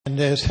And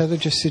as Heather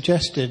just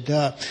suggested,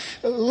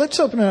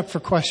 let's open it up for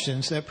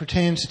questions that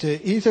pertains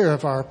to either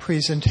of our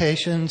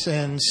presentations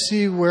and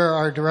see where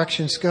our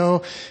directions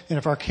go. And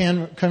if our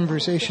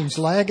conversations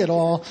lag at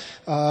all,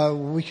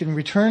 we can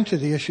return to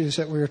the issues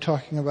that we were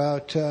talking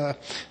about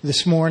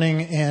this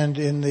morning and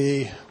in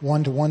the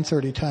 1 to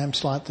 1:30 time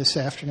slot this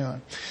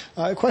afternoon.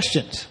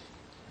 Questions?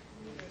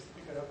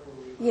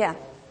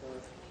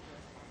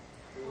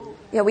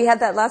 Yeah, we had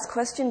that last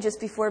question just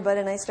before Bud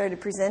and I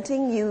started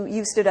presenting.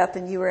 You stood up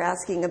and you were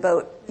asking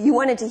about, you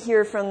wanted to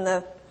hear from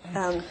the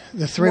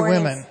three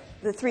women.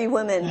 The three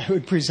women who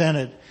had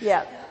presented.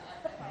 Yeah.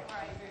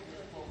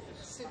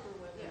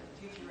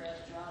 Teacher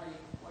asked Johnny,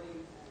 what do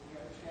you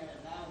understand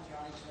it now?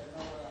 Johnny said,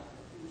 no, I'm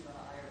confused on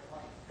a higher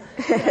plane.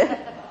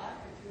 I'm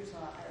confused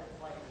on a higher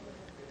plane.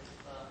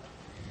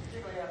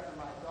 Particularly after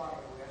my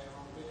daughter, who has her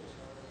own business,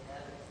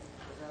 had it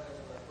presented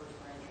as a first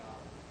grandchild.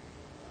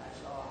 And I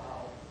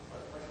saw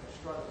what a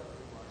struggle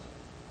it was.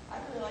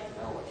 I'd really like to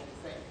know what you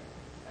think.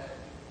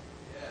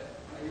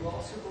 Are you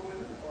all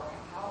superwomen? Or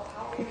how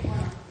are we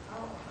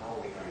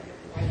going to get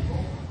the right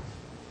goal?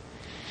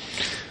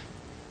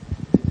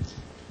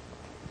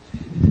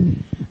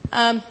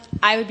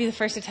 I would be the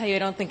first to tell you I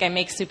don't think I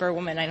make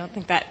superwoman. I don't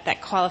think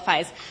that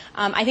qualifies.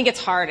 I think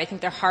it's hard. I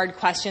think they're hard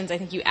questions. I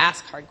think you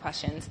ask hard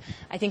questions.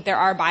 I think there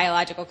are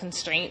biological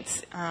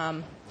constraints.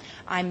 I'm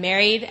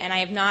married, and I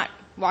have not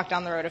walked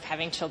down the road of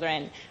having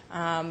children.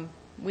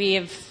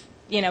 We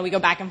go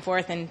back and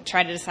forth and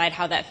try to decide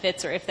how that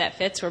fits or if that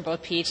fits. We're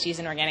both PhDs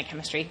in organic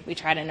chemistry. We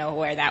try to know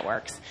where that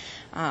works.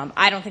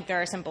 I don't think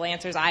there are simple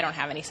answers. I don't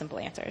have any simple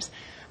answers.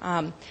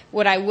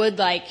 What I would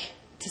like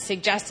to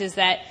suggest is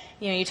that,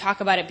 you talk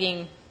about it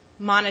being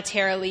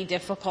monetarily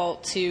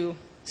difficult to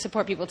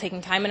support people taking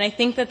time, and I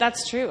think that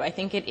that's true. I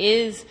think it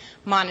is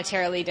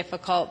monetarily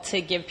difficult to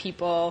give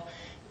people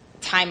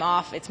time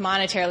off. It's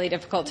monetarily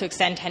difficult to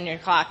extend tenure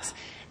clocks.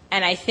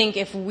 And I think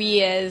if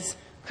we as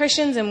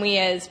Christians and we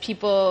as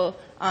people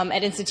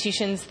at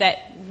institutions that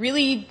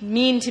really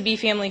mean to be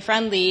family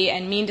friendly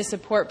and mean to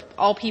support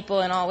all people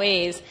in all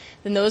ways,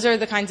 then those are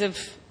the kinds of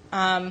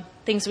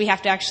things we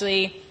have to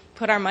actually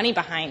put our money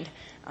behind.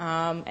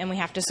 And we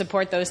have to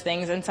support those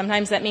things. And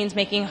sometimes that means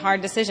making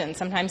hard decisions.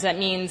 Sometimes that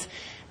means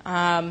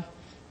saying,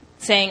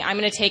 I'm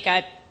going to take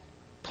a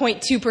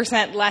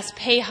 0.2% less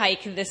pay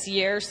hike this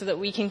year so that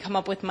we can come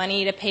up with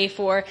money to pay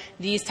for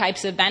these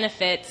types of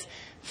benefits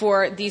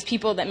for these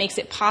people that makes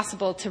it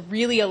possible to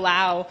really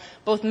allow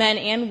both men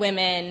and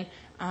women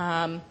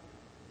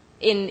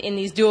in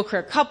these dual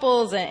career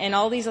couples and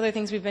all these other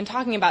things we've been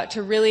talking about,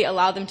 to really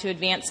allow them to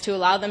advance, to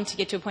allow them to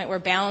get to a point where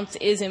balance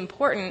is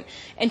important,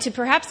 and to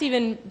perhaps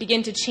even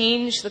begin to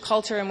change the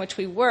culture in which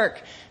we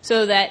work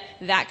so that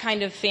that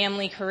kind of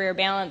family career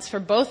balance for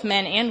both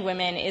men and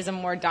women is a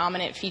more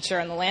dominant feature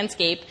in the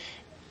landscape,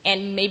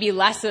 and maybe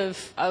less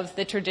of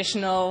the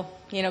traditional,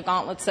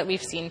 gauntlets that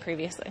we've seen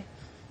previously.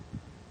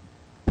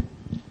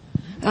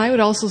 I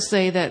would also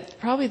say that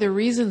probably the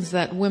reasons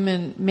that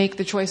women make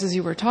the choices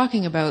you were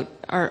talking about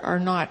are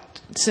not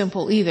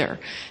simple either.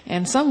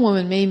 And some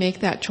women may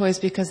make that choice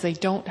because they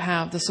don't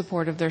have the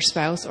support of their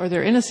spouse, or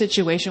they're in a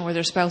situation where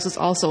their spouse is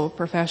also a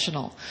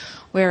professional.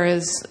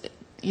 Whereas,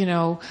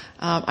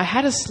 I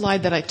had a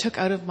slide that I took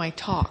out of my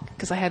talk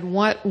because I had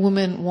what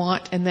women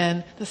want, and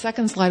then the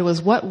second slide was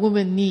what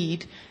women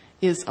need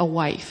is a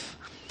wife.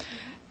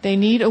 They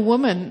need a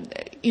woman.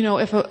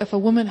 If a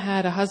woman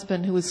had a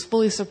husband who was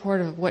fully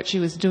supportive of what she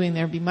was doing,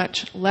 they'd be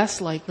much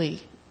less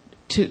likely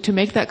to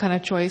make that kind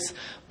of choice.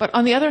 But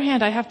on the other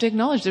hand, I have to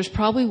acknowledge there's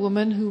probably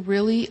women who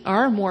really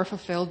are more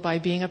fulfilled by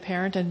being a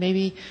parent, and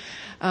maybe,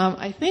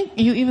 I think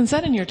you even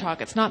said in your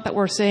talk, it's not that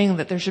we're saying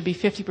that there should be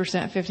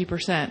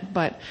 50%,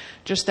 but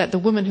just that the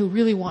women who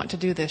really want to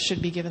do this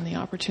should be given the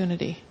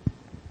opportunity.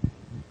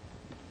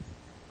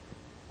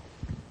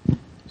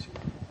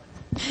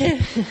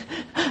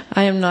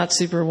 I am not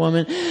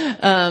Superwoman.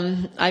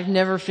 I've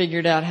never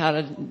figured out how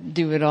to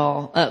do it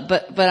all.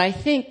 But I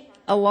think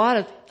a lot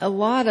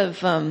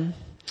of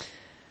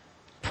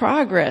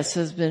progress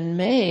has been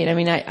made. I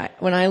mean,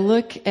 when I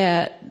look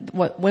at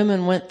what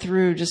women went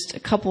through just a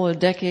couple of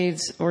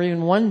decades or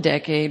even one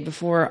decade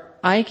before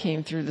I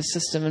came through the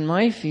system in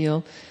my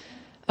field,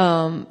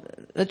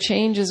 the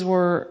changes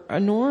were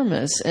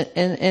enormous,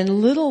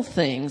 and little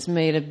things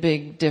made a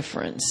big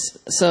difference,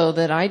 so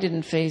that I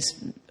didn't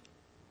face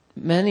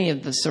many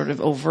of the sort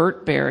of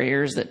overt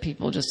barriers that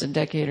people just a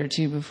decade or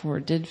two before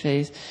did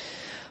face.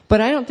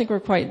 But I don't think we're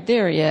quite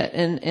there yet.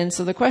 And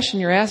so the question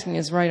you're asking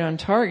is right on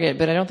target,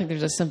 but I don't think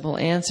there's a simple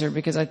answer,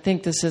 because I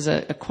think this is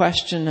a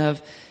question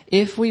of,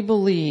 if we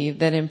believe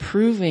that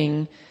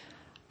improving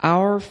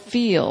our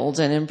fields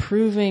and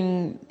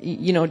improving,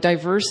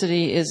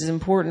 diversity is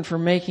important for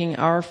making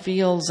our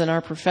fields and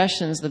our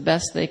professions the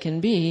best they can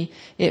be,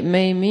 it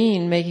may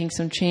mean making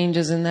some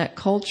changes in that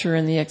culture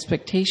and the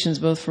expectations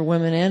both for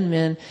women and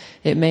men.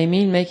 It may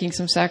mean making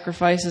some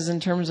sacrifices in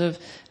terms of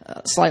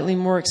slightly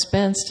more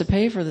expense to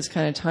pay for this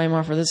kind of time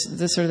off, or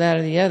this or that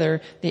or the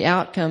other, the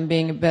outcome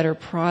being a better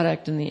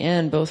product in the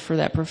end, both for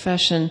that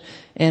profession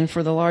and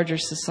for the larger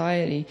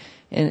society.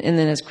 And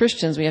then as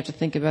Christians, we have to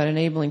think about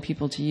enabling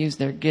people to use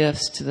their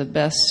gifts to the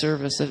best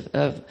service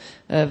of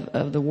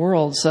the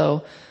world.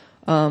 So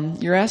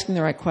you're asking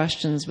the right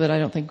questions, but I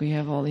don't think we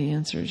have all the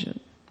answers yet.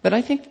 But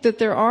I think that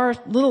there are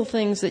little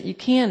things that you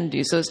can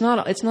do. So it's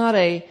not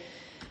a,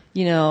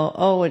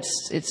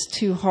 it's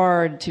too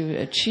hard to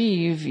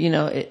achieve.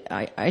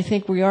 I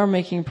think we are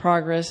making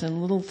progress,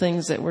 and little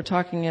things that we're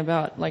talking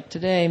about, like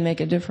today, make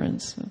a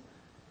difference. Of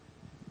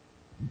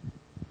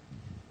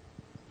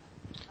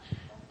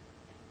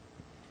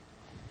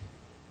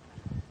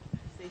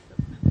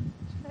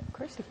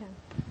course you can.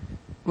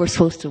 We're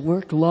supposed to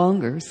work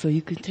longer, so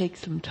you can take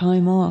some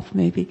time off,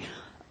 maybe.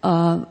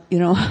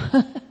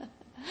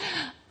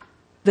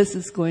 This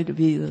is going to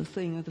be the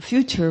thing of the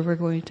future. We're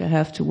going to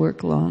have to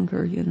work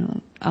longer,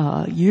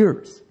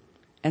 years.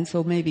 And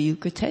so maybe you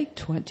could take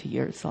 20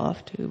 years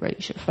off to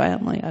raise your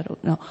family. I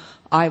don't know.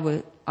 I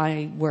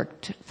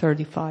worked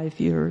 35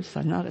 years.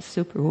 I'm not a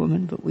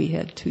superwoman, but we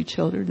had 2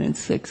 children and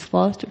 6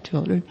 foster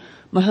children.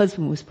 My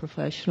husband was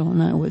professional,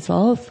 and I was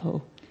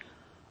also.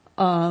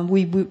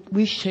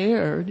 We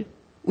shared.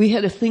 We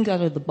had to think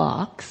out of the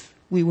box.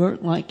 We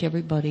weren't like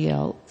everybody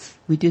else.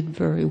 We did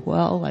very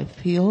well, I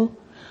feel.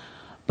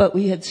 But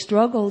we had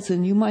struggles,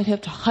 and you might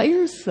have to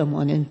hire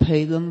someone and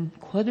pay them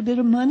quite a bit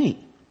of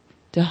money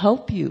to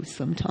help you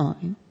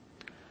sometime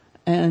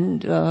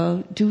and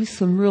do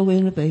some real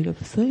innovative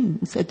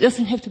things. It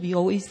doesn't have to be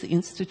always the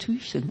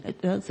institution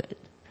that does it.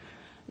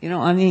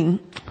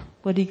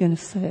 What are you going to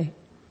say?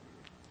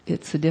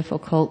 It's a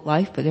difficult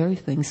life, but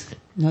everything's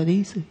not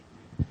easy.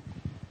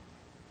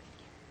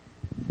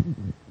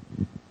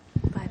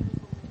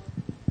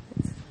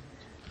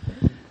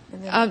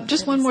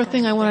 Just one more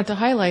thing I wanted to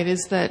highlight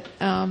is that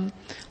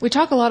we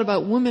talk a lot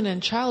about women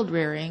and child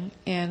rearing,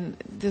 and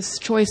this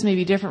choice may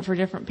be different for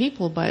different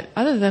people, but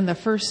other than the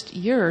first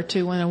year or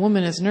two when a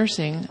woman is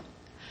nursing,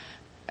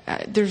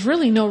 there's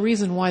really no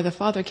reason why the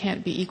father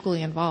can't be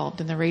equally involved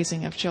in the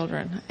raising of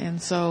children.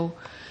 And so,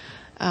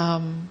 I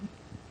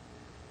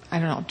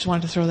don't know, just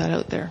wanted to throw that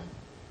out there.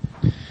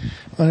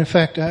 Well, in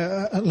fact,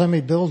 let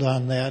me build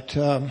on that.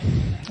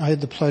 I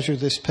had the pleasure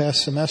this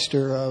past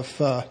semester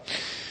of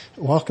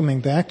welcoming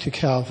back to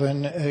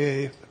Calvin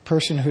a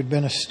person who'd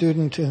been a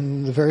student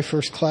in the very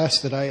first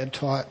class that I had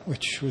taught,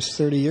 which was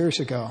 30 years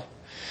ago.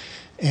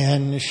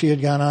 And she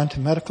had gone on to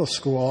medical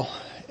school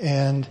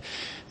and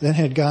then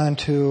had gone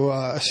to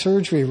a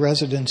surgery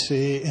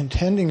residency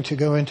intending to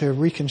go into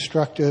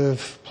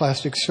reconstructive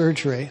plastic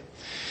surgery.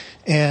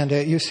 And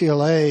at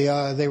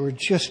UCLA, they were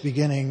just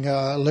beginning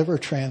liver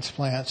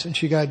transplants, and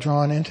she got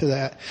drawn into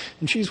that.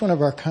 And she's one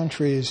of our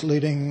country's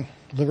leading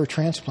liver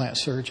transplant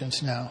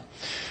surgeons now.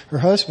 Her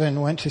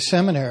husband went to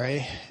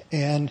seminary,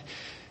 and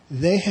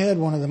they had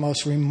one of the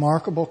most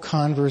remarkable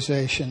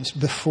conversations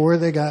before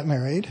they got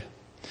married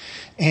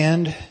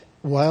and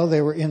while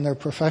they were in their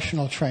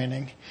professional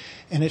training.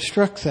 And it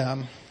struck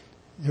them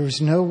there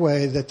was no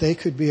way that they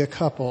could be a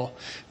couple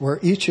where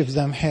each of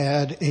them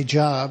had a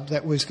job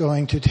that was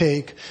going to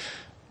take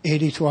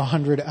 80 to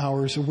 100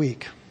 hours a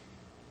week.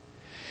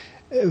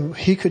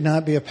 He could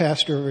not be a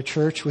pastor of a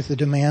church with the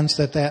demands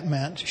that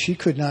meant. She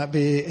could not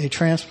be a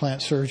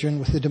transplant surgeon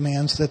with the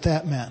demands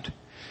that meant.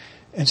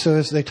 And so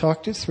as they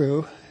talked it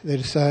through, they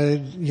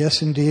decided,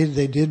 yes, indeed,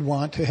 they did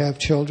want to have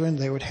children.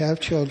 They would have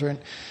children.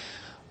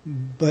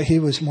 But he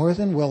was more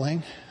than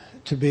willing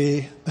to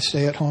be a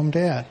stay-at-home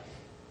dad.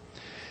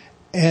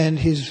 And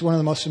he's one of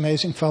the most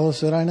amazing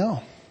fellows that I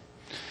know.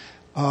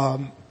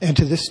 And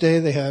to this day,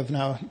 they have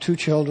now 2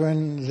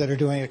 children that are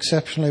doing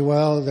exceptionally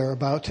well. They're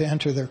about to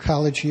enter their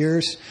college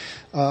years.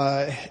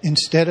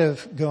 Instead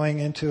of going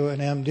into an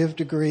MDiv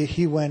degree,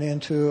 he went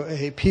into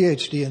a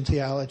PhD in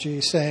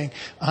theology, saying,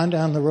 on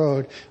down the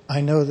road,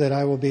 I know that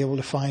I will be able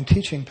to find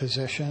teaching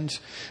positions,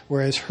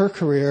 whereas her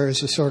career is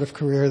the sort of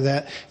career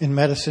that in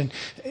medicine,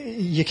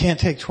 you can't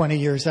take 20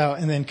 years out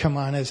and then come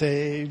on as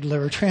a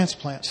liver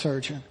transplant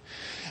surgeon.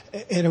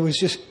 And it was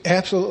just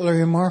absolutely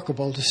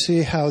remarkable to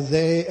see how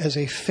they, as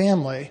a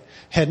family,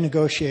 had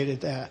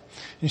negotiated that.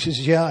 And she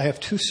says, yeah, I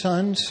have 2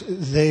 sons.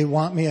 They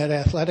want me at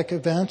athletic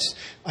events.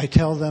 I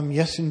tell them,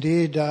 yes,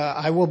 indeed,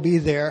 I will be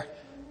there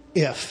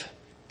if.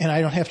 And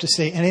I don't have to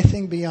say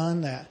anything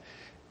beyond that.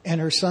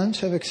 And her sons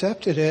have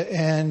accepted it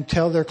and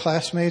tell their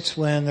classmates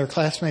when their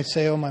classmates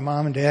say, oh, my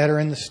mom and dad are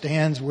in the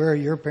stands. Where are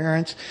your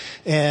parents?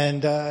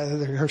 And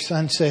her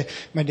sons say,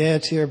 my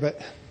dad's here,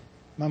 but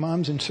my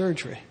mom's in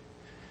surgery.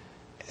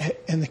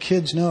 And the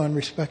kids know and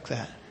respect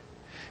that.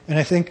 And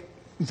I think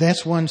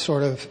that's one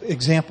sort of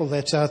example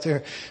that's out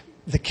there.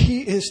 The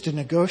key is to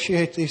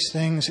negotiate these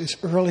things as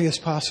early as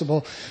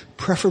possible,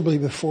 preferably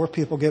before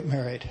people get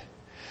married.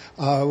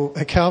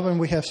 At Calvin,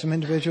 we have some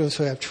individuals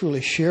who have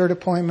truly shared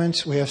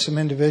appointments. We have some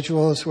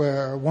individuals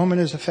where a woman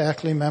is a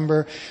faculty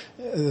member,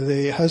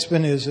 the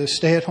husband is a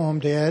stay-at-home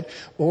dad,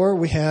 or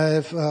we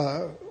have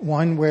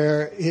one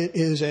where it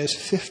is as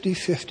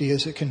 50-50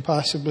 as it can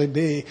possibly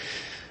be,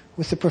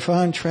 with the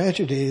profound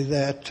tragedy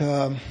that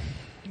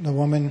the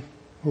woman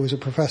who was a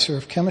professor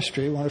of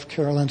chemistry, one of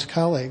Carolyn's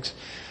colleagues,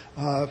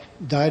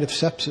 died of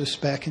sepsis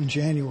back in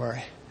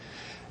January.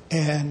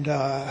 And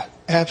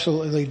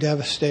absolutely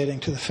devastating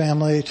to the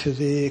family, to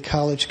the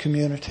college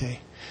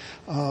community.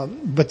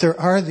 But there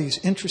are these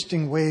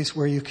interesting ways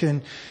where you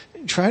can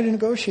try to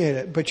negotiate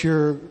it, but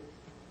you're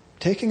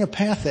taking a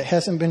path that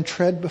hasn't been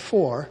tread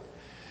before.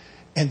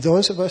 And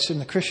those of us in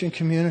the Christian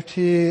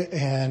community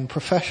and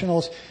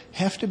professionals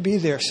have to be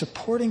there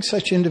supporting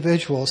such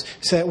individuals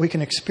so that we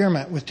can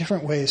experiment with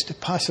different ways to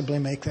possibly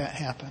make that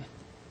happen.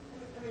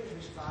 Let me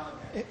respond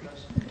to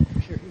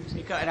that.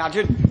 Because, and I'll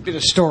just do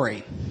the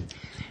story.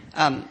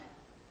 I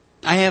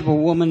have a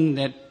woman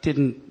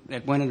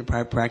that went into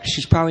private practice.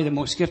 She's probably the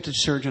most gifted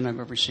surgeon I've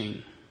ever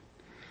seen.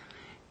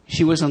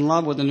 She was in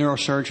love with a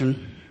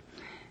neurosurgeon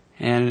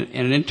and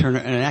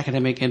an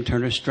academic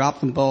internist, dropped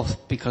them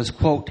both because,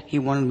 quote, he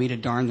wanted me to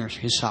darn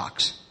his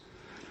socks.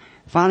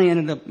 Finally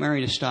ended up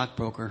married a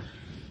stockbroker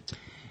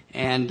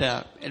and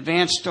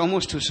advanced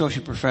almost to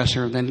associate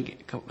professor, then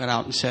got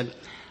out and said,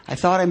 I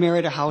thought I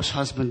married a house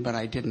husband, but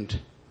I didn't.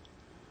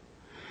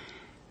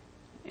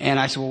 And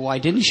I said, well, why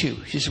didn't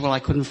you? She said, well, I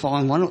couldn't fall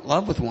in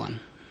love with one.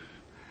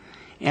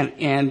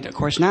 And of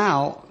course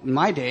now, in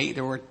my day,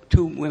 there were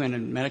 2 women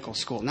in medical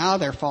school. Now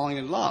they're falling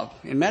in love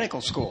in medical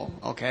school,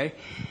 okay?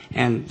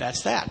 And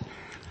that's that.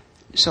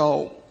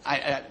 So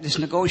this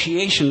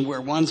negotiation where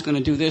one's going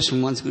to do this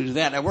and one's going to do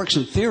that, it works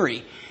in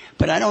theory,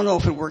 but I don't know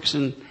if it works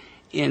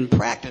in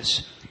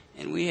practice.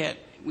 And we had,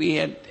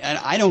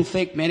 I don't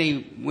think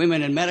many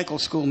women in medical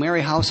school marry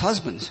house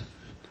husbands.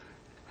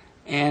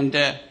 And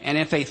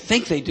if they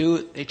think they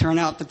do, they turn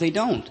out that they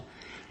don't.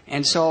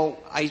 And so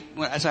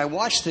as I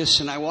watch this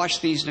and I watch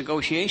these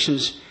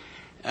negotiations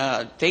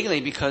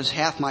daily, because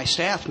half my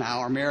staff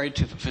now are married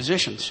to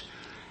physicians,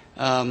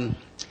 I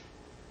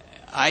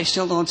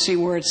still don't see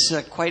where it's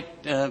quite.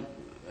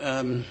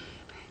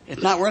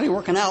 It's not really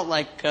working out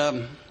like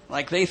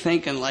they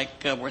think and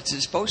like where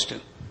it's supposed to.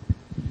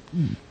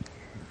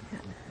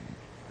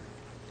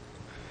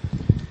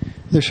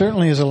 There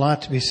certainly is a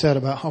lot to be said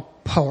about how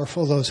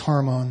powerful those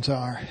hormones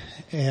are.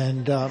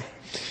 And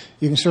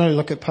you can certainly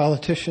look at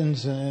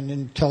politicians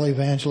and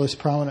televangelists,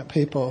 prominent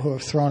people who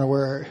have thrown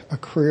away a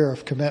career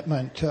of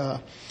commitment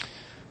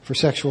for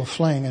sexual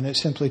fling, and it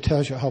simply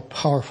tells you how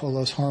powerful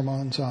those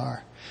hormones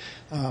are.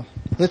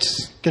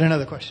 Let's get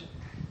another question.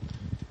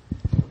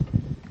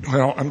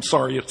 Well, I'm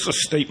sorry, it's a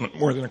statement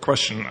more than a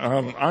question.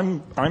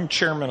 I'm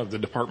chairman of the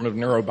Department of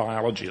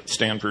Neurobiology at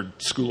Stanford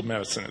School of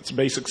Medicine. It's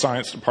basic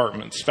science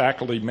departments.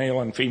 Faculty,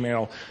 male and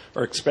female,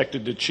 are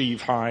expected to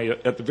achieve high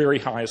at the very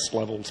highest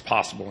levels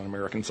possible in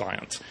American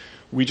science.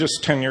 We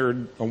just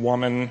tenured a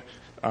woman,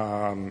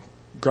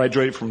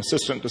 graduated from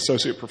assistant to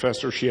associate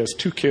professor. She has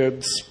 2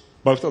 kids,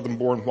 both of them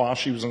born while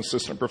she was an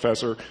assistant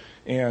professor.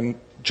 And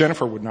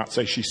Jennifer would not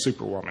say she's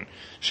superwoman.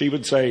 She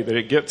would say that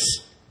it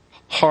gets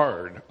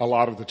hard a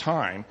lot of the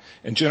time.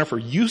 And Jennifer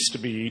used to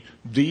be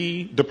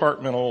the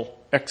departmental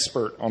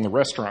expert on the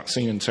restaurant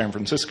scene in San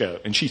Francisco,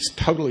 and she's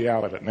totally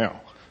out of it now.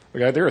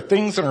 Okay? There are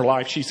things in her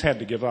life she's had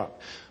to give up.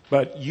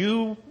 But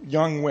you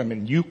young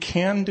women, you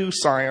can do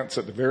science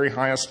at the very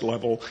highest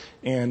level,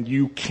 and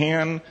you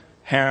can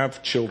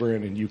have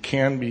children, and you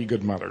can be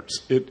good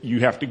mothers. You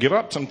have to give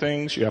up some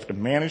things, you have to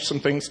manage some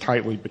things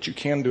tightly, but you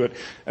can do it.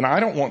 And I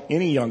don't want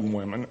any young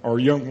women or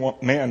young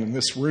man in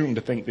this room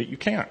to think that you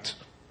can't.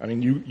 I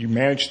mean, you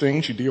manage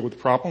things, you deal with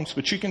problems,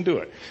 but you can do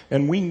it.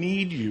 And we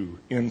need you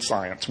in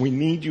science. We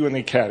need you in the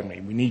academy.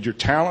 We need your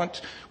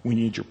talent. We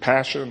need your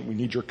passion. We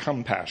need your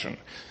compassion.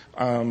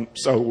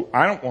 So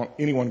I don't want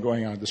anyone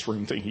going out of this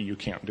room thinking you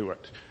can't do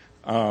it.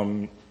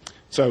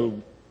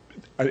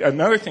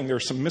 Another thing, there are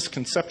some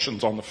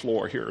misconceptions on the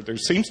floor here. There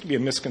seems to be a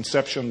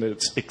misconception that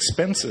it's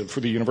expensive for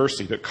the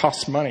university, that it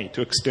costs money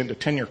to extend a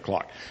tenure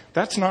clock.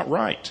 That's not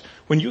right.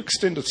 When you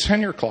extend a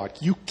tenure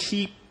clock, you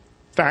keep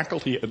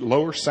faculty at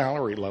lower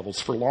salary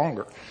levels for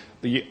longer.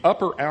 The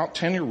upper out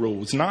tenure rule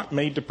was not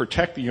made to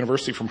protect the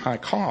university from high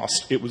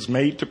cost. It was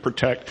made to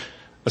protect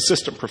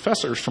assistant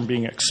professors from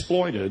being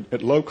exploited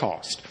at low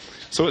cost.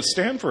 So at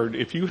Stanford,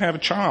 if you have a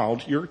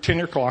child, your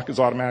tenure clock is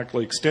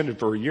automatically extended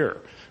for a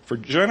year. For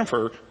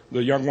Jennifer,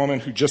 the young woman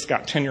who just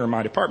got tenure in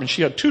my department,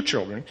 she had 2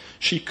 children.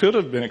 She could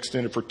have been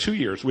extended for 2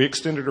 years. We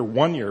extended her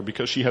 1 year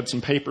because she had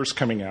some papers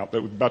coming out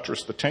that would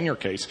buttress the tenure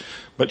case.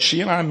 But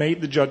she and I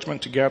made the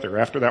judgment together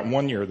after that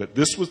 1 year that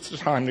this was the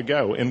time to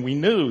go. And we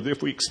knew that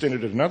if we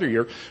extended it another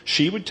year,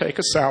 she would take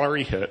a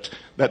salary hit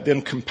that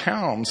then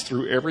compounds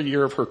through every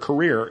year of her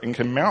career and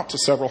can amount to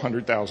several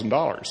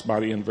 $100,000 by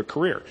the end of a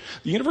career.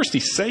 The university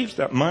saves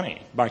that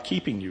money by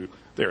keeping you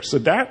there. So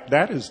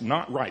that is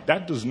not right.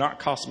 That does not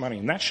cost money,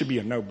 and that should be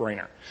a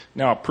no-brainer.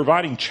 Now,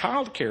 providing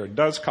child care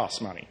does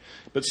cost money,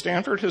 but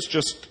Stanford has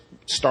just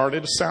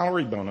started a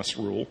salary bonus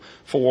rule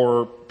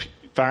for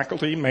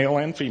faculty, male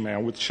and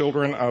female, with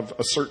children of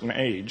a certain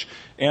age,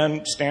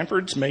 and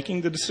Stanford's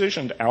making the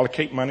decision to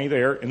allocate money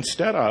there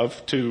instead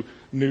of to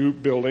new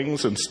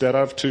buildings instead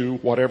of to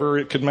whatever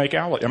it could make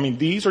out. I mean,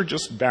 these are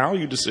just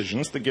value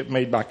decisions that get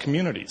made by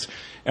communities.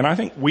 And I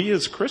think we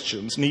as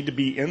Christians need to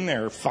be in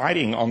there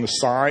fighting on the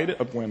side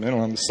of women,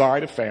 on the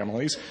side of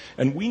families,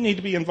 and we need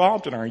to be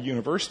involved in our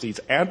universities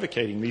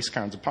advocating these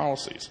kinds of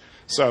policies.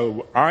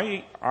 So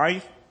I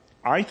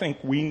think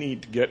we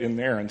need to get in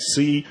there and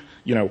see,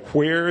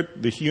 where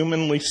the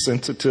humanly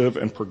sensitive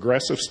and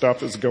progressive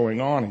stuff is going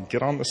on and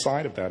get on the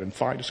side of that and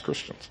fight as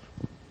Christians.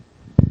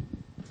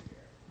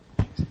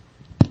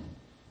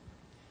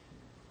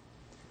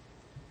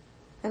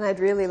 And I'd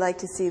really like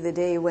to see the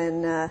day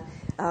when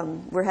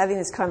we're having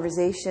this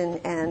conversation,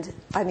 and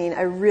I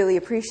really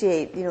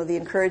appreciate, the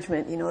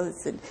encouragement,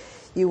 that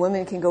you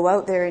women can go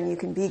out there and you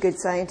can be good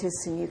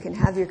scientists and you can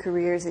have your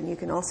careers and you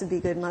can also be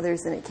good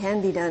mothers, and it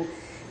can be done.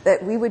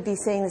 That we would be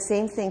saying the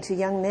same thing to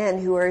young men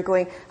who are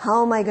going,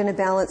 how am I going to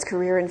balance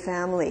career and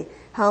family?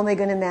 How am I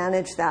going to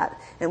manage that?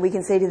 And we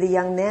can say to the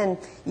young men,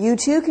 you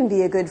too can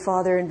be a good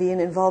father and be an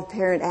involved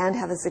parent and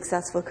have a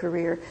successful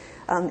career.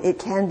 It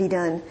can be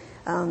done.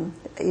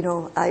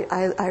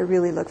 I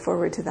really look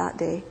forward to that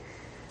day.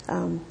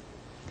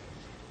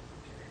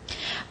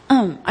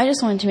 I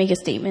just wanted to make a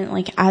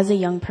statement, as a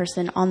young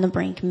person on the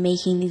brink,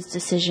 making these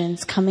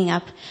decisions, coming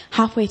up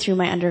halfway through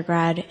my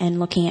undergrad and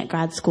looking at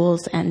grad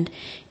schools and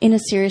in a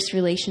serious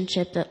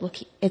relationship that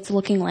it's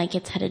looking like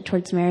it's headed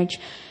towards marriage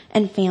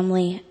and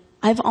family.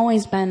 I've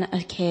always been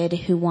a kid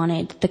who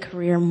wanted the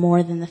career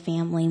more than the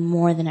family,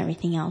 more than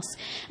everything else.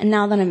 And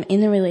now that I'm in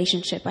the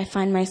relationship, I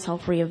find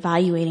myself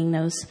reevaluating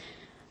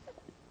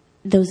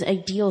those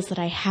ideals that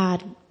I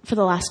had for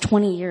the last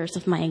 20 years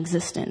of my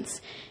existence.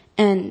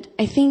 And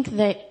I think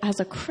that as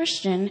a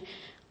Christian,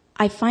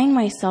 I find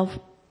myself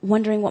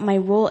wondering what my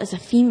role as a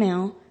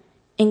female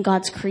in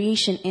God's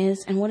creation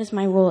is, and what is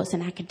my role as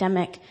an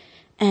academic,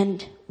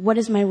 and what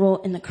is my role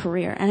in the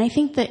career. And I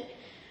think that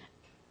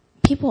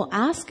people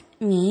ask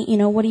me,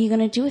 what are you going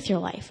to do with your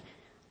life?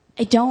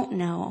 I don't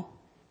know.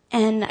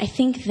 And I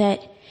think that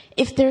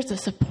if there's a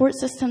support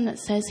system that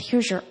says,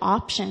 here's your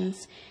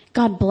options,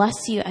 God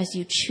bless you as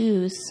you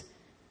choose,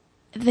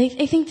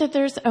 I think that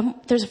there's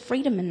a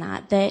freedom in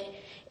that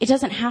it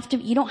doesn't have to,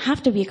 you don't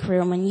have to be a career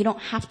woman, you don't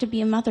have to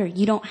be a mother,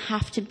 you don't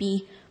have to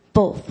be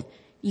both.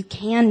 You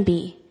can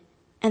be.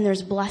 And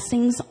there's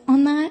blessings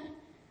on that.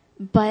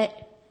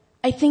 But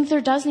I think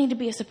there does need to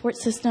be a support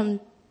system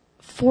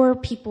for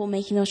people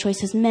making those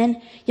choices,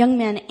 young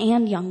men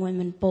and young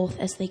women, both,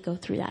 as they go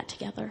through that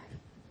together.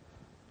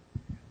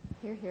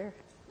 Hear, hear.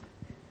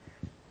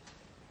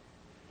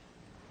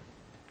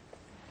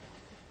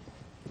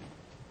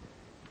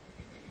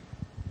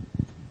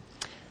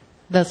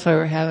 That's why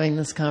we're having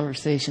this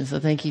conversation, so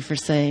thank you for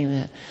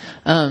saying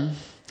that.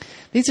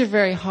 These are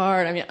very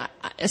hard.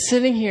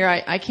 Sitting here,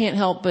 I can't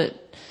help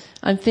but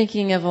I'm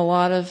thinking of a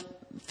lot of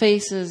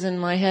faces in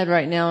my head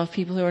right now of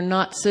people who are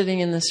not sitting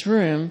in this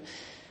room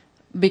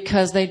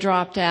because they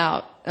dropped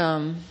out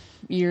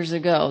years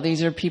ago.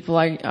 These are people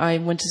I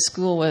went to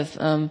school with.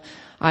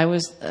 I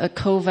was a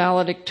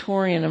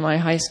co-valedictorian in my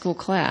high school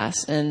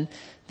class, and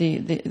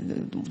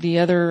the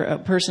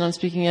other person I'm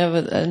speaking of,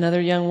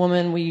 another young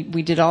woman, we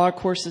did all our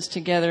courses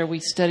together. We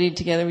studied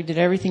together. We did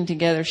everything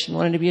together. She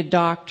wanted to be a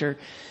doctor.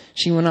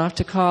 She went off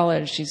to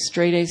college. She's a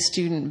straight A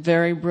student,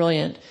 very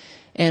brilliant.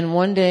 And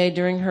one day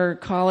during her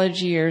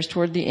college years,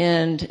 toward the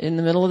end, in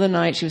the middle of the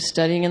night, she was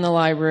studying in the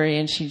library,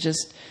 and she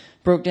just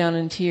broke down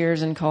in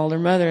tears and called her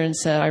mother and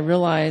said, I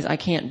realize I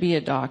can't be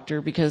a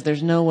doctor because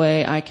there's no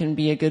way I can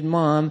be a good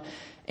mom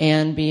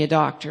and be a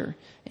doctor.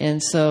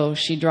 And so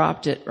she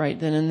dropped it right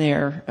then and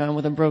there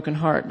with a broken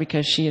heart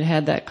because she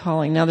had that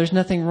calling. Now, there's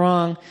nothing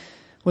wrong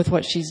with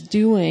what she's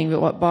doing, but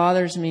what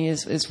bothers me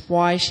is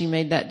why she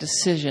made that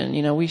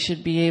decision. We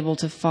should be able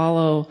to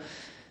follow,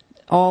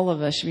 all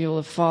of us should be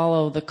able to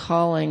follow the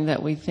calling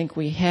that we think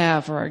we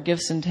have for our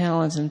gifts and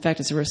talents. In fact,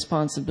 it's a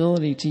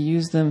responsibility to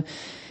use them.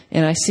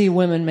 And I see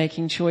women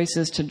making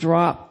choices to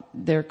drop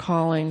their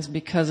callings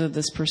because of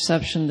this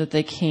perception that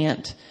they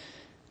can't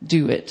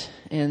do it.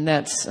 And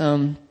that's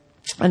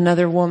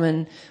another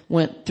woman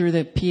went through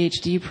the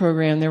PhD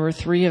program. There were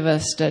three of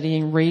us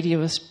studying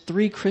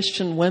three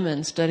Christian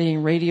women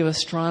studying radio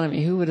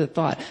astronomy. Who would have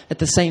thought at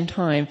the same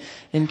time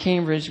in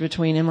Cambridge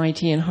between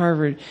MIT and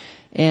Harvard?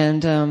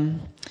 And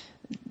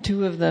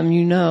two of them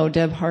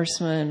Deb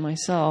Harsma and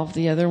myself.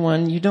 The other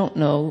one you don't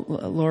know,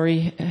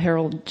 Lori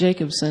Harold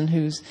Jacobson,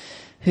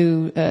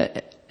 who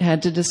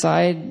had to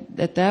decide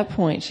at that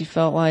point. She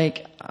felt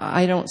like,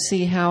 I don't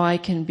see how I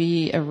can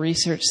be a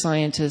research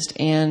scientist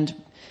and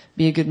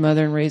be a good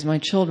mother and raise my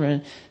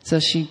children. So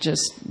she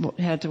just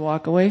had to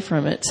walk away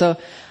from it. So,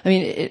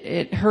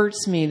 it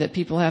hurts me that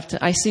people have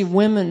to, I see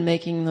women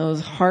making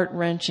those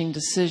heart-wrenching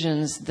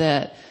decisions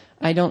that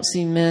I don't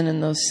see men in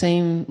those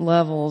same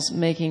levels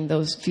making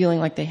those, feeling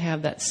like they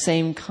have that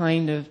same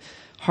kind of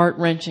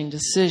heart-wrenching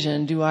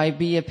decision. Do I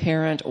be a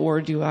parent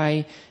or do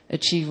I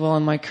achieve well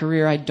in my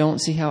career? I don't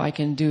see how I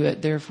can do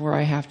it. Therefore,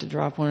 I have to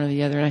drop one or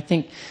the other. And I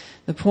think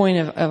the point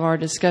of our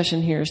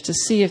discussion here is to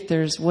see if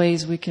there's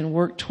ways we can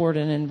work toward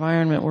an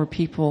environment where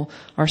people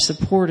are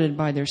supported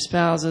by their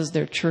spouses,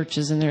 their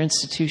churches, and their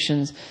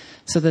institutions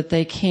so that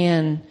they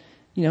can,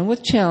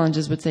 with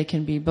challenges, but they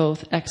can be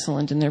both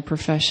excellent in their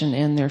profession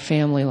and their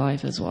family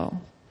life as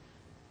well.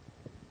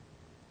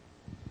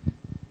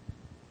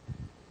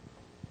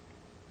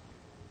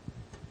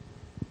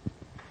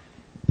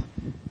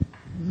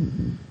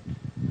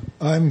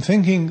 I'm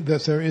thinking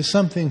that there is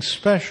something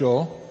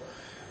special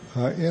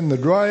in the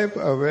drive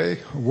of a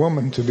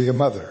woman to be a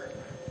mother,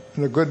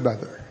 and a good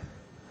mother.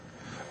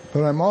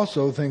 But I'm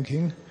also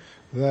thinking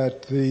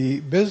that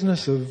the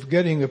business of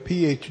getting a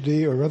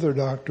PhD or other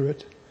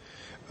doctorate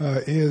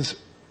is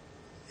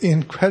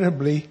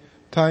incredibly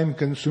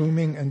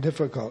time-consuming and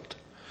difficult.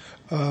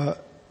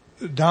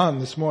 Don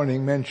this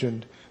morning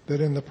mentioned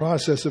that in the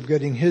process of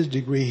getting his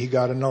degree, he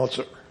got an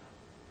ulcer.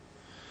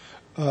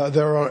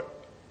 There are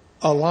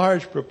a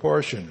large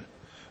proportion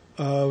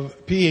of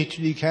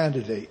PhD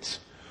candidates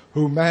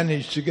who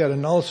managed to get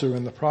an ulcer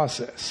in the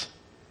process.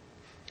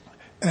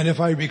 And if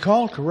I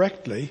recall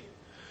correctly,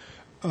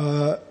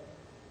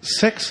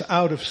 6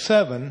 out of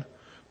 7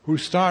 who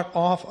start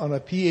off on a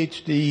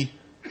PhD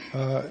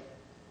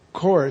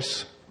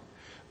course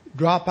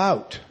drop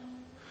out.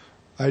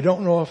 I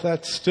don't know if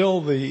that's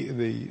still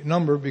the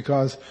number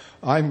because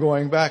I'm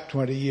going back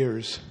 20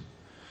 years.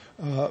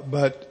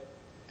 But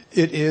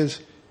it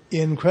is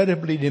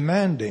incredibly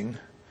demanding,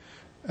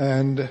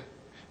 and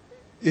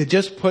it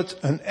just puts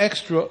an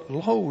extra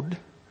load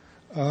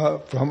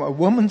from a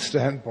woman's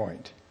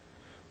standpoint.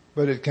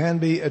 But it can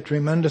be a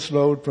tremendous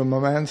load from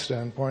a man's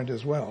standpoint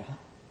as well.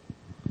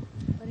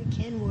 But it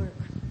can work.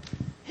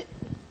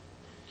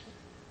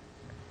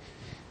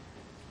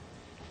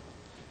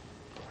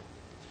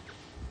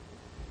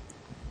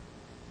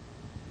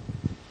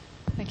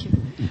 Thank you.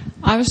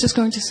 I was just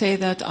going to say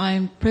that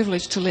I'm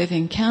privileged to live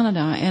in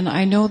Canada, and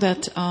I know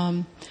that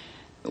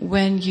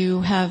when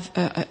you have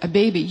a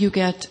baby, you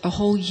get a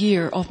whole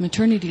year of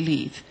maternity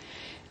leave.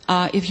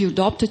 If you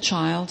adopt a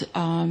child,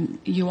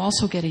 you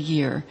also get a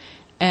year.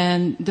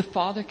 And the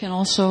father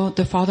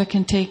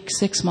can take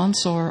 6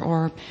 months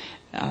or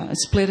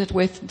split it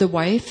with the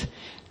wife.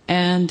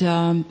 And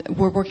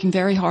we're working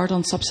very hard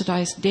on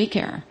subsidized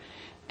daycare.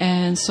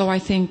 And so I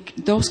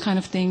think those kind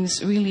of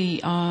things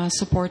really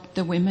support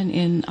the women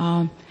in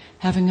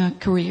having a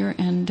career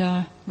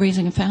and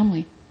raising a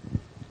family.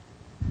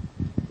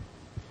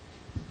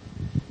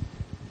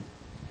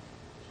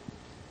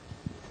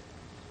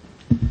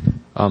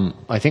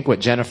 I think what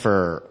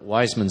Jennifer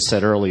Wiseman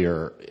said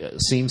earlier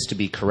seems to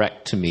be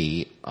correct to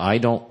me. I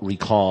don't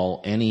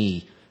recall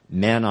any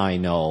men I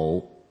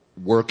know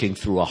working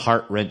through a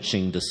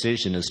heart-wrenching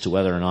decision as to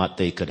whether or not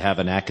they could have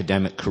an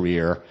academic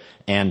career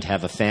and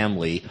have a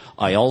family.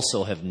 I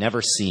also have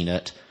never seen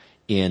it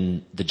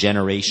in the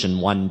generation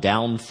one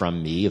down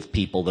from me of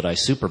people that I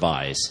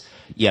supervise.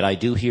 Yet I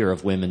do hear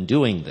of women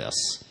doing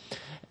this.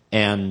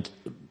 And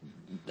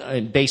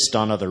based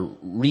on other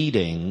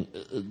reading,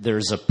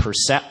 there's a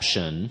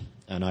perception,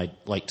 and I'd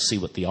like to see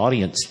what the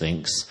audience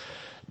thinks,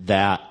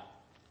 that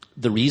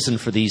the reason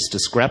for these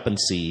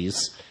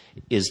discrepancies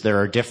is there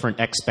are different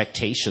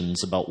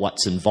expectations about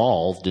what's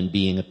involved in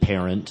being a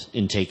parent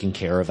in taking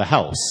care of a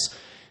house.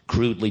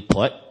 Crudely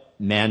put,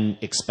 men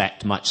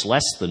expect much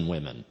less than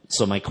women.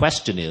 So my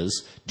question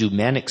is, do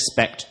men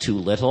expect too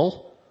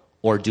little,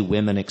 or do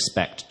women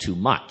expect too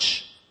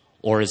much?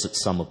 Or is it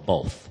some of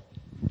both?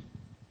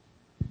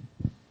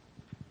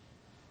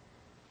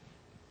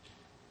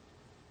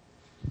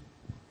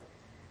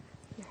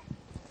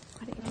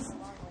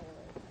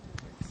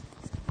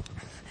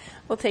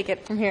 We'll take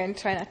it from here and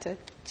try not to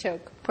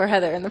choke poor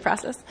Heather in the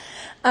process.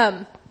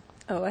 I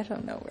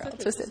don't know. We're all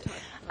twisted.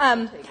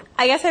 I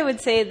guess I would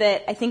say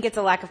that I think it's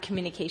a lack of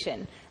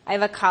communication. I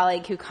have a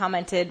colleague who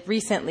commented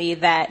recently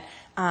that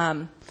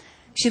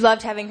she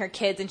loved having her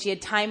kids and she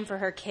had time for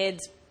her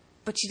kids,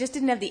 but she just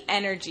didn't have the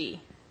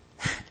energy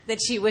that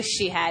she wished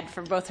she had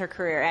for both her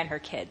career and her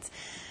kids.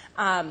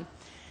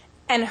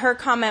 And her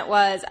comment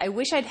was, I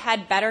wish I'd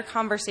had better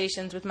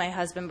conversations with my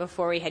husband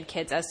before we had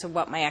kids as to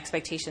what my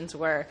expectations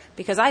were,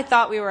 because I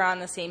thought we were on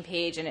the same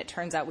page and it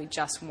turns out we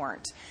just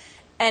weren't.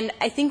 And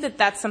I think that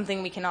that's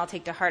something we can all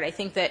take to heart. I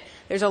think that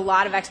there's a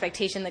lot of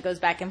expectation that goes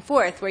back and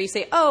forth where you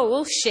say, oh,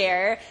 we'll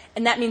share,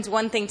 and that means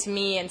one thing to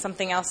me and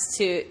something else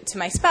to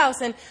my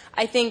spouse. And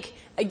I think,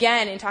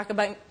 again, in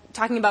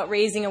talking about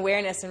raising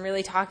awareness and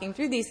really talking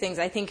through these things,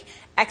 I think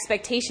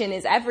expectation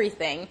is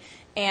everything.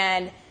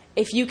 And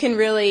if you can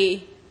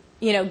really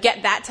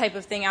get that type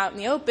of thing out in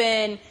the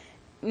open,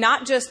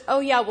 not just,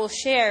 oh yeah, we'll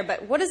share,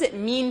 but what does it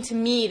mean to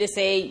me to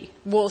say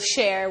we'll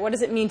share? What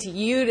does it mean to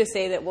you to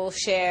say that we'll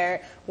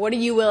share? What are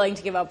you willing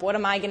to give up? What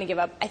am I going to give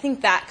up? I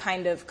think that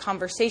kind of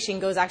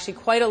conversation goes actually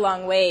quite a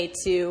long way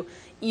to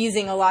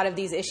easing a lot of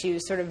these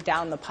issues sort of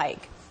down the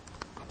pike.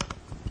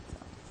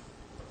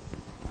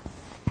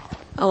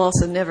 I'll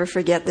also never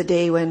forget the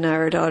day when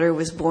our daughter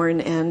was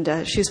born,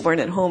 and she was born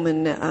at home,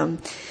 and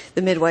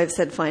the midwives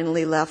had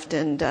finally left,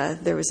 and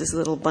there was this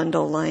little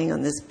bundle lying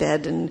on this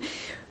bed, and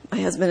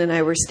my husband and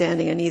I were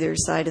standing on either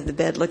side of the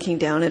bed looking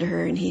down at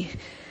her, and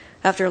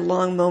after a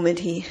long moment,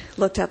 he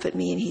looked up at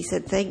me and he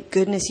said, "Thank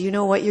goodness you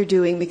know what you're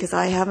doing, because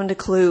I haven't a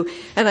clue."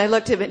 And I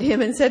looked at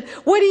him and said,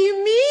 "What do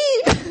you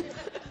mean?"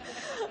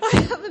 I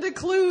haven't a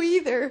clue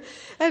either.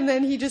 And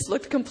then he just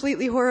looked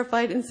completely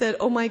horrified and said,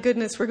 "Oh my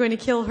goodness, we're going to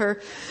kill her."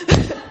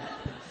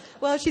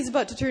 Well, she's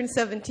about to turn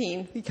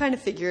 17. You kind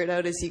of figure it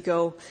out as you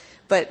go.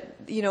 But,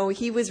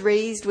 he was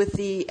raised with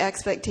the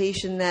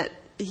expectation that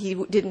he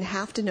didn't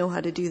have to know how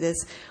to do this.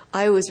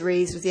 I was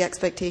raised with the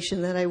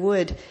expectation that I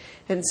would.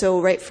 And so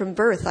right from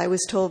birth, I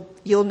was told,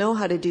 "You'll know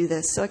how to do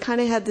this." So I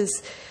kind of had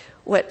this,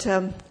 what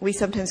we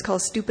sometimes call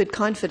stupid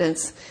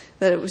confidence,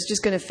 that it was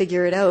just going to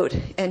figure it out.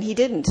 And he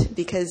didn't,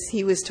 because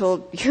he was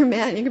told, "You're a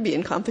man, you're going to be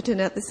incompetent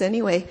at this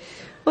anyway."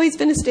 Well, he's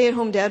been a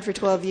stay-at-home dad for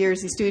 12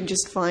 years. He's doing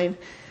just fine.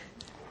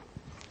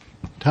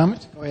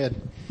 Thomas, go ahead.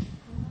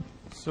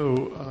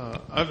 So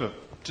I have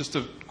just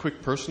a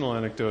quick personal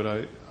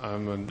anecdote.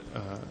 I'm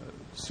a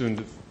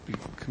soon-to-be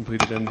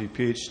completed MD,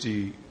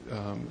 PhD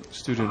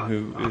student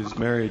who is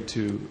married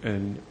to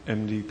an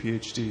MD,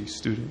 PhD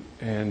student.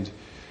 And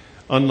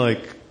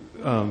unlike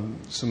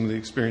some of the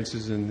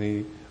experiences in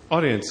the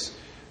audience,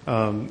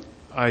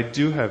 I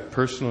do have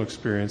personal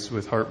experience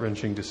with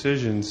heart-wrenching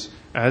decisions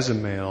as a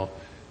male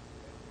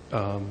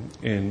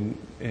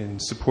in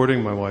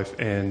supporting my wife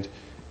and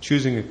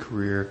choosing a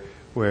career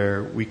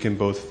where we can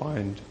both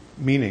find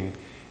meaning.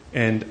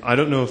 And I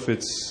don't know if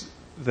it's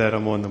that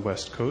I'm on the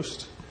West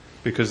Coast,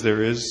 because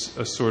there is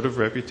a sort of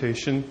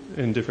reputation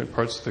in different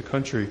parts of the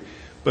country,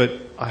 but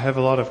I have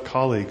a lot of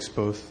colleagues,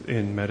 both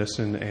in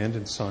medicine and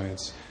in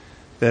science,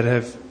 that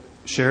have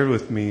shared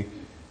with me,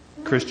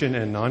 Christian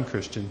and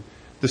non-Christian,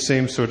 the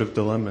same sort of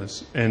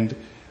dilemmas. And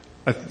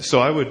so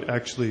I would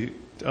actually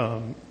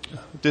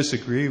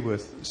disagree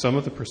with some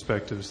of the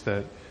perspectives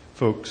that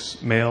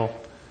folks, male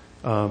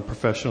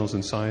professionals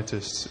and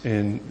scientists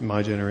in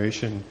my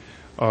generation,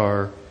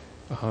 are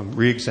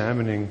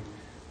re-examining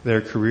their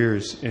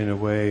careers in a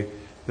way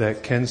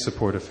that can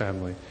support a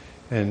family.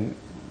 And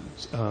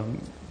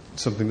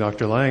something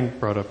Dr. Lang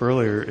brought up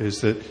earlier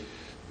is that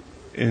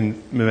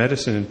in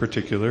medicine in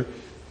particular,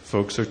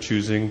 folks are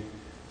choosing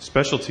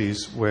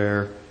specialties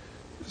where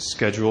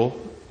schedule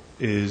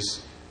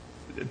is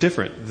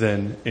different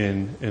than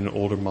in an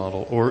older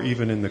model, or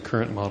even in the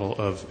current model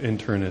of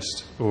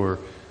internist or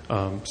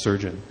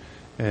surgeon.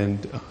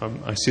 And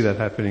I see that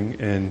happening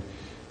in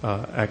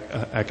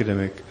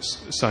academic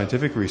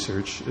scientific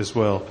research as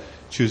well,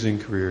 choosing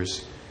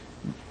careers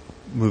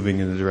moving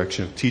in the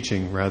direction of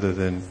teaching rather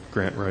than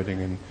grant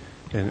writing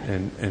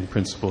and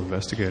principal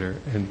investigator.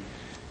 And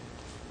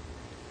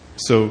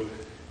so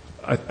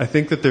I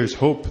think that there's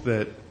hope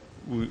that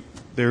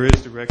there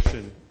is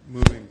direction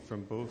moving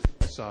from both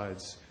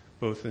sides,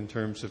 both in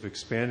terms of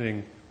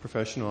expanding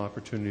professional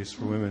opportunities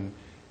for women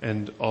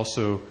and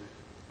also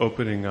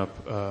opening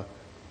up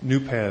new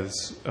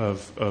paths of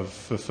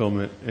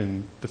fulfillment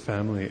in the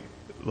family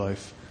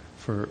life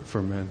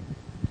for men.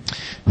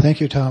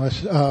 Thank you,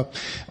 Thomas.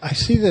 I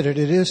see that it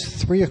is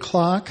 3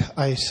 o'clock.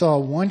 I saw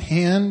one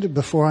hand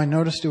before I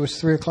noticed it was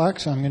 3 o'clock,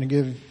 so I'm going to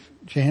give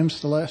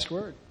James the last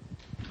word.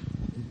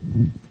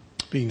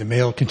 Being the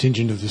male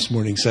contingent of this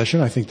morning's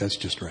session, I think that's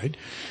just right.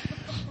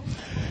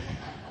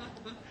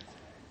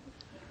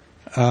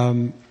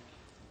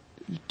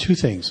 Two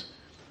things.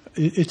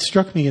 It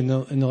struck me in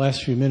the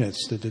last few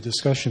minutes that the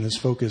discussion is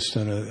focused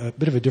on a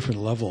bit of a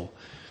different level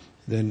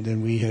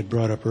than we had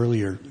brought up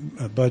earlier.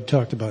 Bud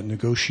talked about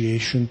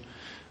negotiation.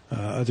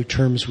 Other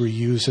terms were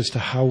used as to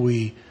how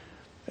we,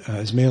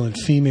 as male and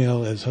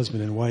female, as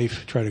husband and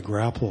wife, try to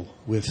grapple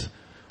with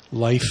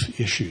life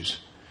issues.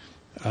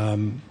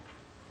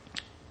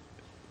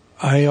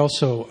 I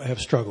also have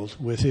struggled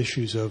with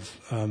issues of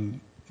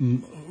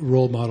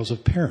role models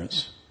of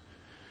parents.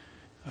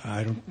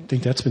 I don't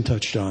think that's been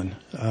touched on.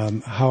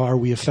 How are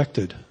we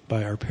affected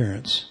by our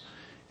parents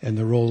and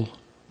the role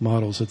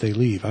models that they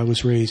leave? I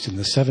was raised in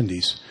the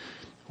 70s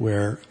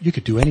where you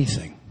could do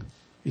anything.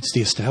 It's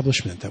the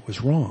establishment that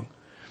was wrong.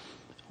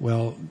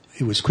 Well,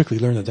 it was quickly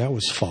learned that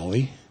was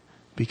folly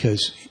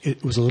because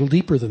it was a little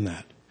deeper than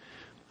that.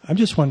 I'm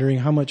just wondering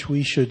how much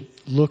we should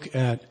look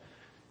at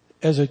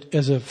as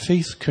a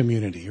faith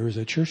community or as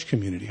a church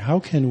community. How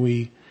can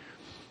we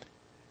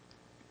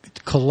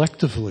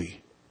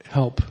collectively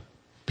help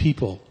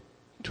people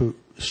to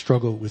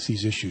struggle with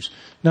these issues?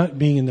 Not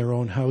being in their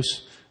own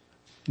house,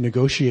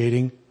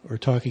 negotiating or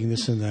talking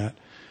this and that,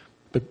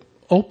 but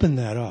open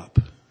that up,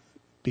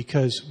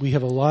 because we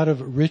have a lot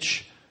of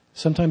rich,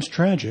 sometimes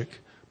tragic,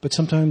 but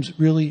sometimes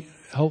really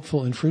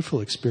helpful and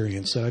fruitful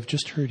experience that I've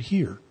just heard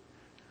here.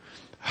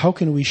 How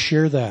can we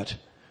share that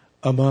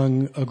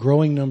among a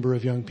growing number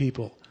of young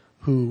people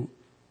who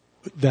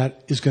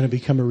that is going to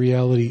become a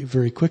reality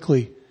very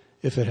quickly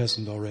if it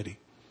hasn't already?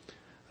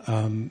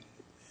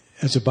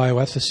 As a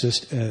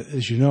bioethicist,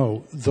 as you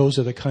know, those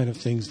are the kind of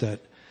things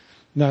that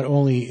not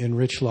only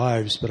enrich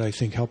lives, but I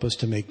think help us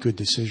to make good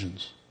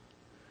decisions.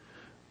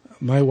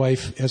 My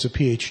wife has a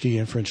PhD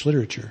in French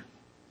literature.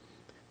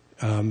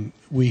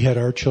 We had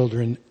our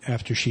children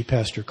after she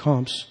passed her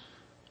comps.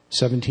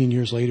 17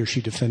 years later,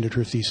 she defended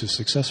her thesis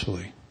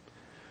successfully.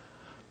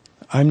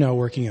 I'm now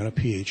working on a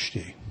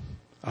PhD.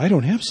 I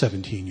don't have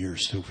 17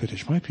 years to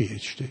finish my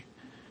PhD.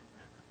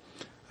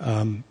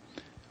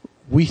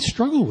 We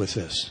struggle with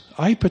this.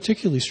 I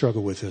particularly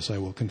struggle with this, I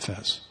will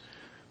confess.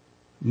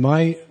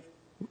 My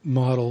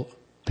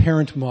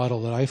parent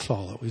model that I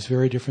follow is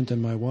very different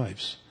than my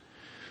wife's.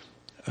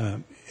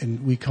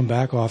 And we come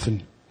back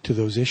often to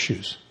those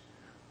issues.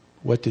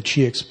 What did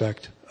she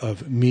expect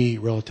of me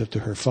relative to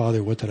her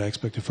father? What did I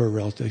expect of her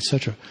relative,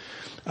 etc.?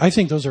 I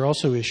think those are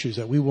also issues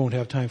that we won't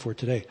have time for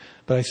today.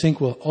 But I think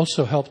will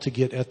also help to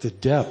get at the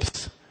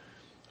depth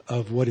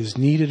of what is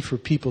needed for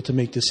people to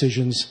make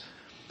decisions,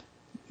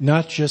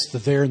 not just the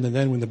there and the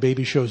then when the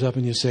baby shows up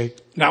and you say,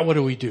 now what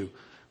do we do?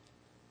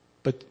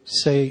 But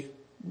say,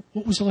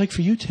 what was it like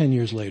for you 10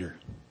 years later?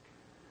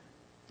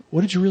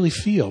 What did you really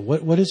feel?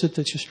 What is it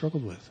that you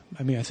struggled with?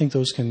 I mean, I think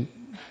those can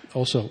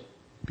also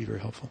be very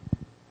helpful.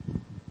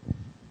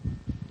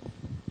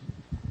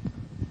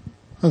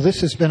 Well,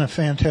 this has been a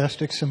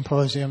fantastic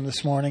symposium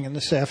this morning and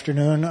this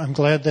afternoon. I'm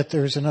glad that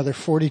there's another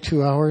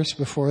 42 hours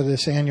before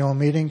this annual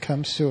meeting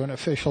comes to an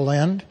official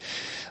end.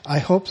 I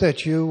hope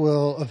that you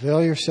will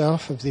avail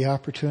yourself of the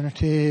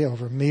opportunity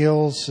over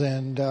meals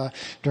and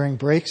during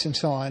breaks and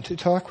so on to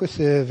talk with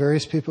the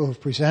various people who've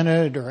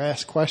presented or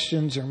asked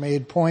questions or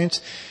made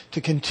points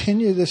to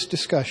continue this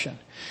discussion.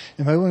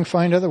 And maybe we can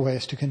find other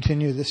ways to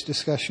continue this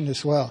discussion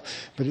as well.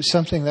 But it's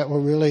something that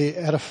will really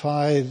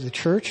edify the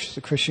church,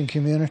 the Christian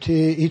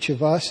community, each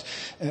of us,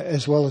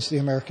 as well as the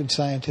American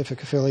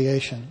Scientific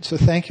Affiliation. So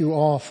thank you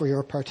all for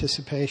your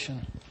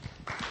participation.